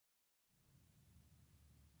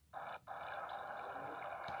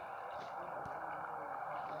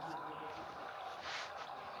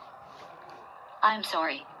I'm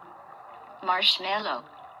sorry. Marshmallow.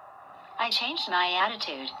 I changed my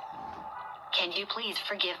attitude. Can you please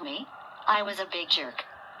forgive me? I was a big jerk.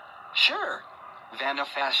 Sure. Van of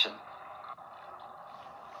fashion.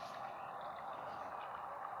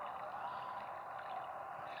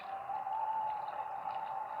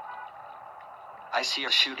 I see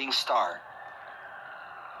a shooting star.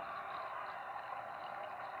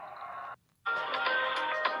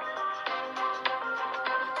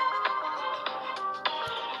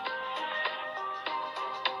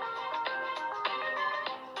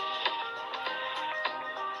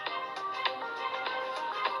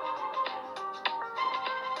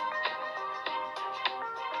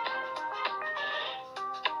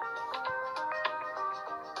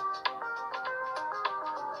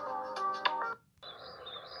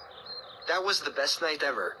 That was the best night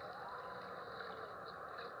ever.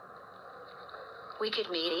 We could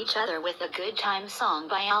meet each other with a good time song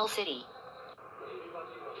by Owl City.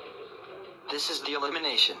 This is the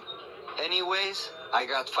elimination. Anyways, I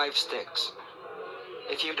got 5 sticks.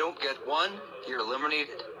 If you don't get one, you're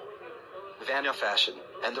eliminated. Van of fashion,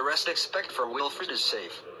 and the rest expect for Wilfred is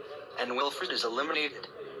safe. And Wilfred is eliminated.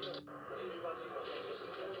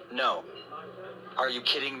 No. Are you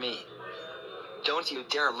kidding me? Don't you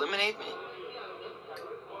dare eliminate me.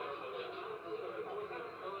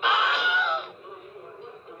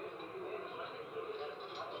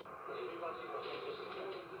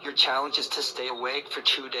 Your challenge is to stay awake for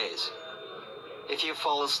 2 days. If you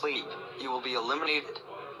fall asleep, you will be eliminated.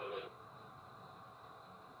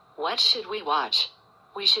 What should we watch?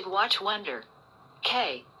 We should watch Wonder.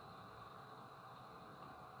 K.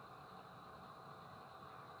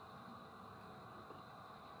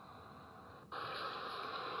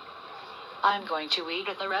 I'm going to eat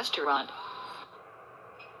at the restaurant.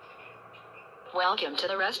 Welcome to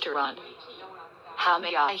the restaurant. How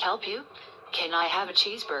may I help you? Can I have a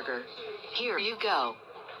cheeseburger? Here you go.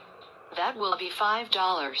 That will be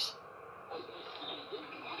 $5.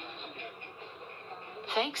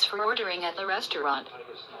 Thanks for ordering at the restaurant.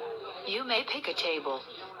 You may pick a table.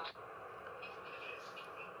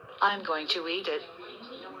 I'm going to eat it.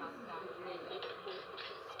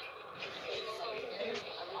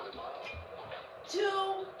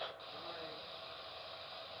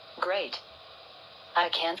 Great. I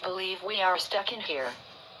can't believe we are stuck in here.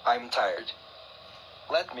 I'm tired.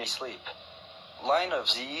 Let me sleep. Line of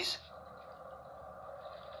Z's.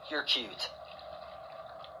 You're cute.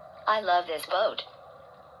 I love this boat.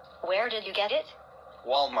 Where did you get it?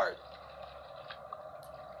 Walmart.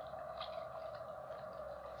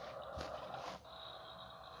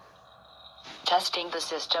 Testing the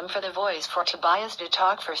system for the voice for Tobias to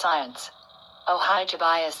talk for science. Oh, hi,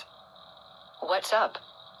 Tobias. What's up?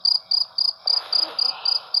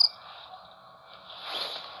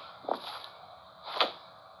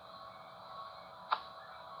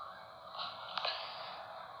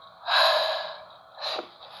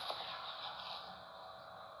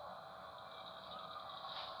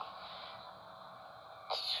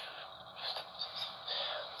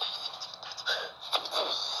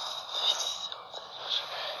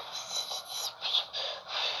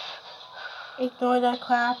 Ignore that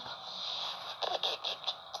crap.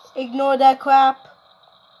 Ignore that crap.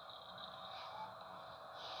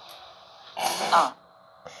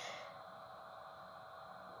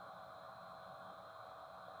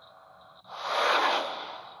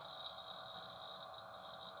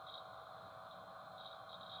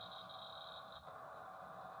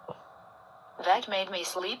 That made me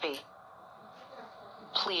sleepy.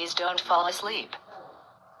 Please don't fall asleep.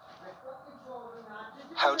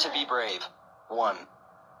 How to be brave. 1.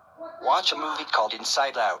 Watch a movie called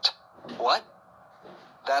Inside Out. What?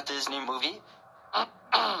 That Disney movie?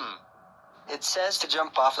 It says to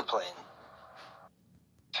jump off a plane.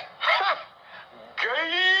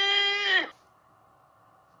 Gay!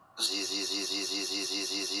 Z Z Z Z Z Z Z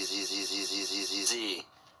Z Z Z Z Z Z Z Z Z.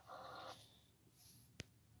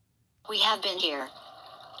 We have been here.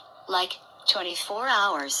 Like, 24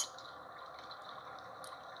 hours.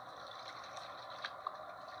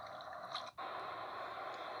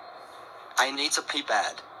 I need to pee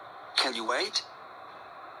bad. Can you wait?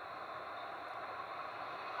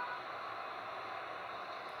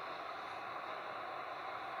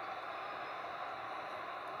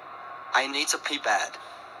 I need to pee bad.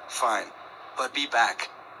 Fine. But be back.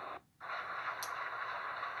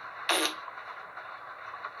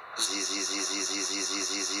 Z Z Z Z Z Z Z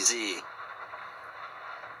Z Z Z.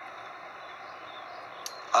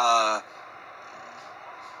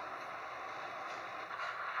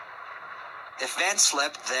 If Van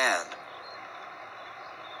slept then.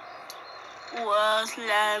 Was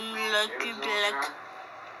Lamb lucky black?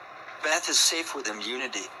 Beth is safe with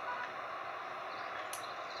immunity.